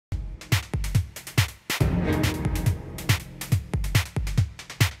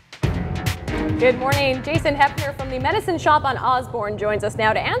Good morning. Jason Hoeppner from the Medicine Shoppe on Osborne joins us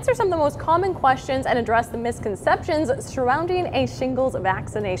now to answer some of the most common questions and address the misconceptions surrounding a shingles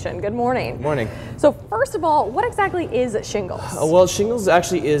vaccination. Good morning. Good morning. So first of all, what exactly is shingles? Well, shingles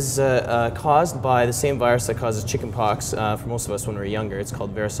actually is caused by the same virus that causes chickenpox for most of us when we're younger. It's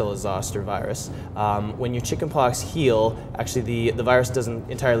called varicella zoster virus. When your chickenpox heal, actually the virus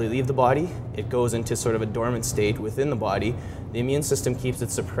doesn't entirely leave the body. It goes into sort of a dormant state within the body. The immune system keeps it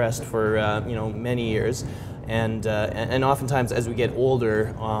suppressed for many years, and oftentimes as we get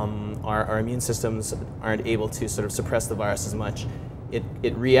older, our immune systems aren't able to sort of suppress the virus as much. It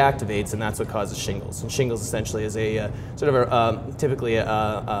reactivates, and that's what causes shingles. And shingles essentially is a typically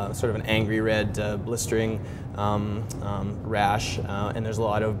sort of an angry red blistering rash, and there's a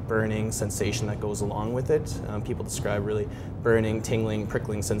lot of burning sensation that goes along with it. People describe really burning, tingling,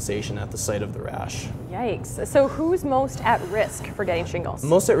 prickling sensation at the site of the rash. Yikes. So who's most at risk for getting shingles?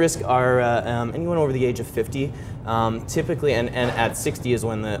 Most at risk are anyone over the age of 50. Typically, and at 60 is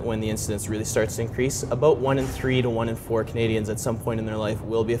when the incidence really starts to increase. About 1 in 3 to 1 in 4 Canadians at some point in their life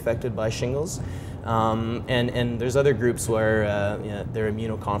will be affected by shingles. And there's other groups where they're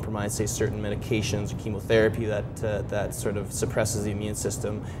immunocompromised, say certain medications or chemotherapy that sort of suppresses the immune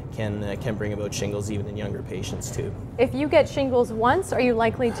system can bring about shingles even in younger patients too. If you get shingles once, are you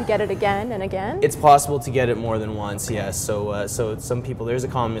likely to get it again and again? It's possible to get it more than once, yes. So some people, there's a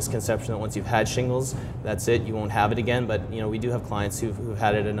common misconception that once you've had shingles, that's it, you won't have it again. But we do have clients who've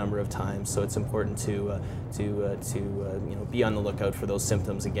had it a number of times, so it's important to be on the lookout for those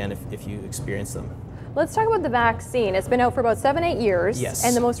symptoms again if you experience them. Let's talk about the vaccine. It's been out for about 7-8 years. Yes.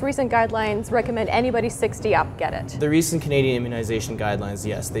 And the most recent guidelines recommend anybody 60 up get it. The recent Canadian immunization guidelines,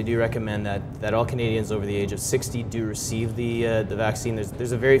 yes, they do recommend that all Canadians over the age of 60 do receive the vaccine.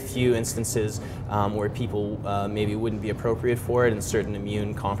 There's a very few instances where people maybe wouldn't be appropriate for it in certain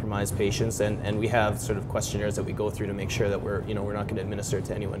immune compromised patients, and we have sort of questionnaires that we go through to make sure that we're not going to administer it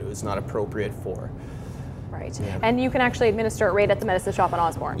to anyone who is not appropriate for. Right. Yeah. And you can actually administer it right at the Medicine Shoppe on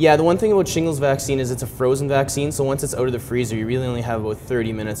Osborne. Yeah, the one thing about shingles vaccine is it's a frozen vaccine, so once it's out of the freezer, you really only have about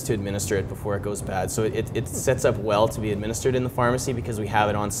 30 minutes to administer it before it goes bad. So it sets up well to be administered in the pharmacy because we have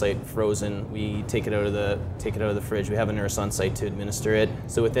it on site frozen. We take it out of the fridge. We have a nurse on site to administer it.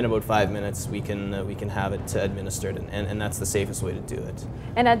 So within about 5 minutes, we can have it administered, and that's the safest way to do it.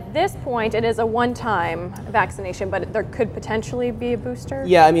 And at this point, it is a one-time vaccination, but there could potentially be a booster?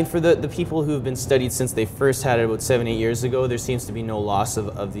 Yeah, I mean, for the people who've been studied since they first had it about 7-8 years ago, there seems to be no loss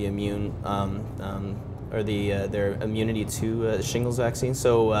of the immune or their immunity to the shingles vaccine.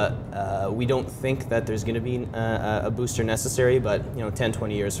 So we don't think that there's going to be a booster necessary, but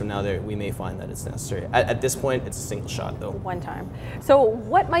 10-20 years from now, we may find that it's necessary. At this point, it's a single shot though. One time. So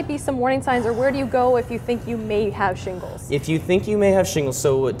what might be some warning signs, or where do you go if you think you may have shingles? If you think you may have shingles,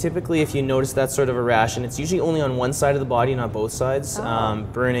 so typically if you notice that sort of a rash, and it's usually only on one side of the body, not both sides,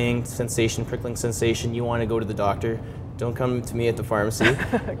 burning sensation, prickling sensation, you want to go to the doctor. Don't come to me at the pharmacy.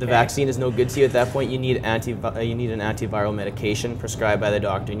 Okay. The vaccine is no good to you at that point. You need an antiviral medication prescribed by the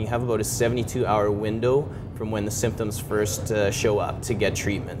doctor, and you have about a 72-hour window from when the symptoms first show up to get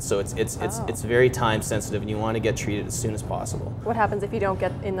treatment. So it's very time sensitive, and you want to get treated as soon as possible. What happens if you don't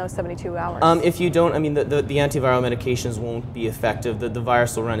get in those 72 hours? If you don't, I mean, the antiviral medications won't be effective. The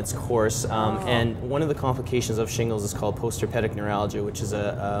virus will run its course, and one of the complications of shingles is called postherpetic neuralgia, which is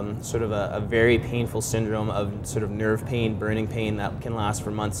a sort of a very painful syndrome of sort of nerve pain, burning pain that can last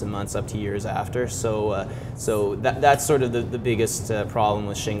for months and months up to years after. So that's sort of the biggest problem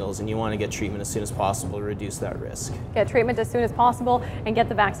with shingles, and you want to get treatment as soon as possible to reduce that risk. Get treatment as soon as possible and get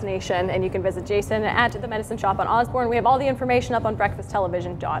the vaccination, and you can visit Jason at the Medicine Shoppe on Osborne. We have all the information up on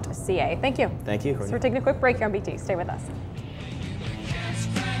breakfasttelevision.ca. Thank you. Thank you. So we're taking a quick break here on BT. Stay with us.